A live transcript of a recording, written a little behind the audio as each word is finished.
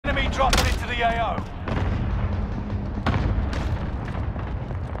dropping into the AO.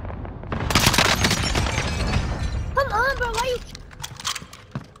 Come on, bro. Why you...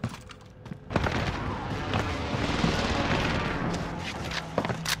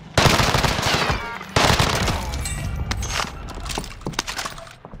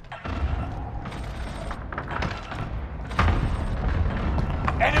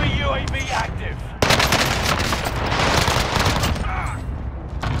 Enemy UAV active.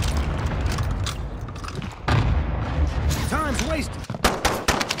 Time's wasted.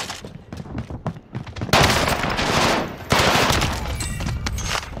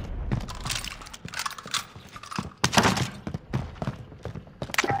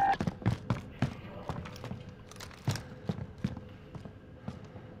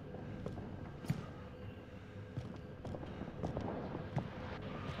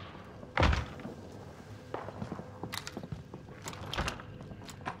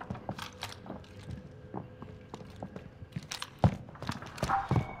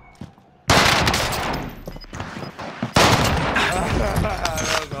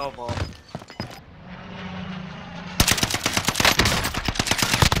 That was awful.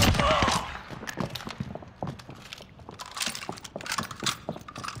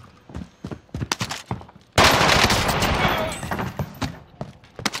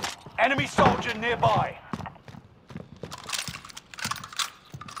 Enemy soldier nearby.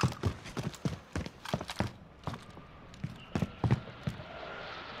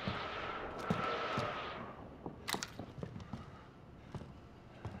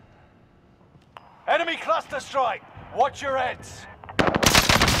 Enemy cluster strike. Watch your heads.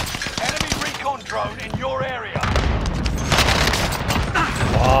 Enemy recon drone in your area.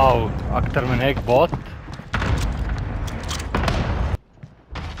 واو اكتر من هيك بوت.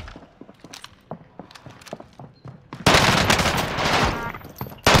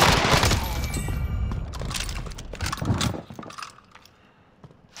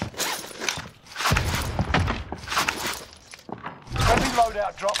 Friendly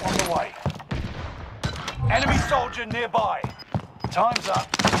loadout drop on the way. Enemy soldier nearby. Time's up.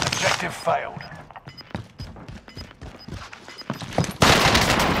 Objective failed.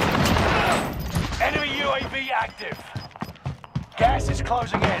 Enemy UAV active. Gas is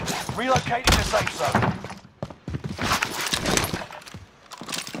closing in. Relocating to safe zone.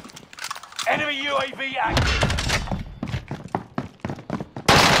 Enemy UAV active.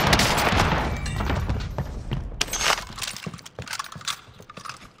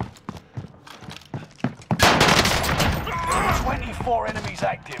 Four enemies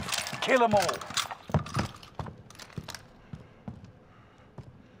active. Kill them all.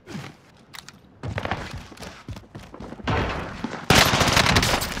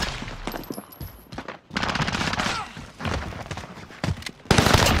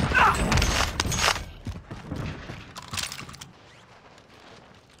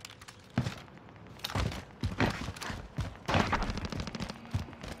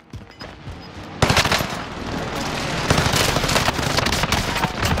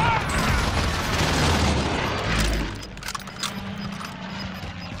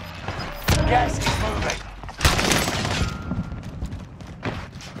 Gas is moving.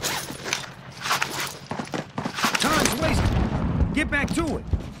 Time's wasted. Get back to it.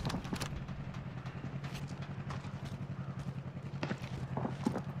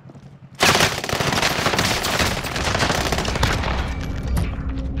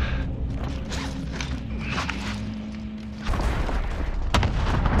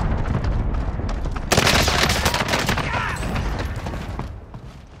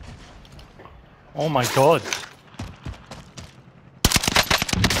 Oh my god.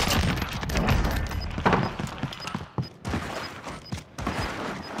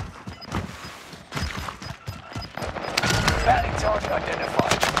 Bounty target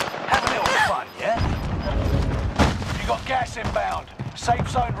identified. Have a little fun, yeah? You got gas inbound. Safe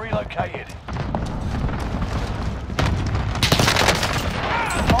zone relocated.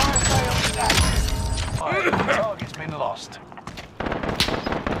 Fire sale is active. Target's been lost.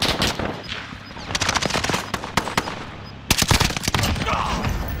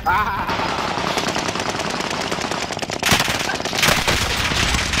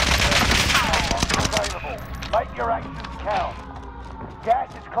 Available. Make your actions count. Gas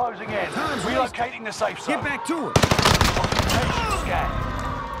is closing in. Time's Relocating the safe zone. Get back to it. Occupation scan.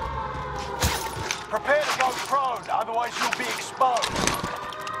 Prepare to go prone, otherwise you'll be exposed.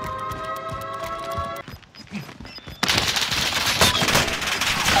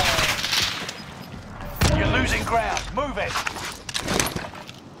 You're losing ground. Move it.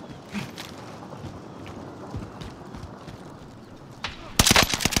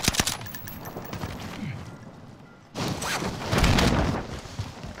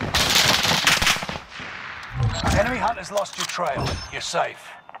 hunter's lost your trail. You're safe.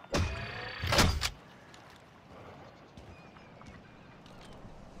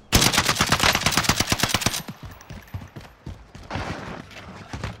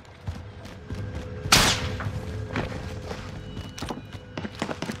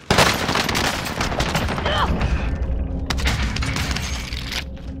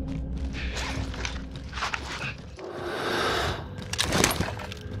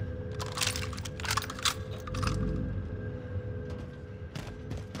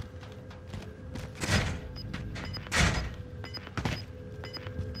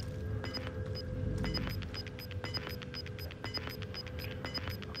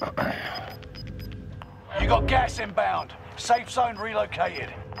 You got gas inbound. Safe zone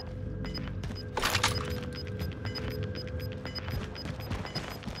relocated.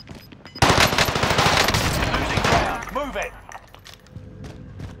 Losing ground. Move it.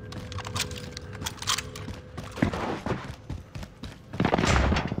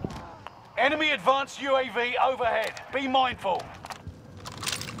 Enemy advanced UAV overhead. Be mindful.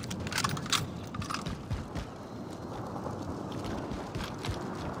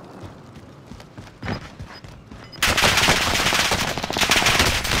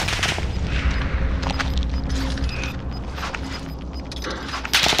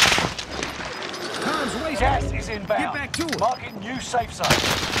 Time's wasted. Gas is inbound. Get back to it. Marking new safe zone.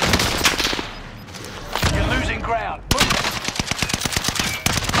 You're losing ground.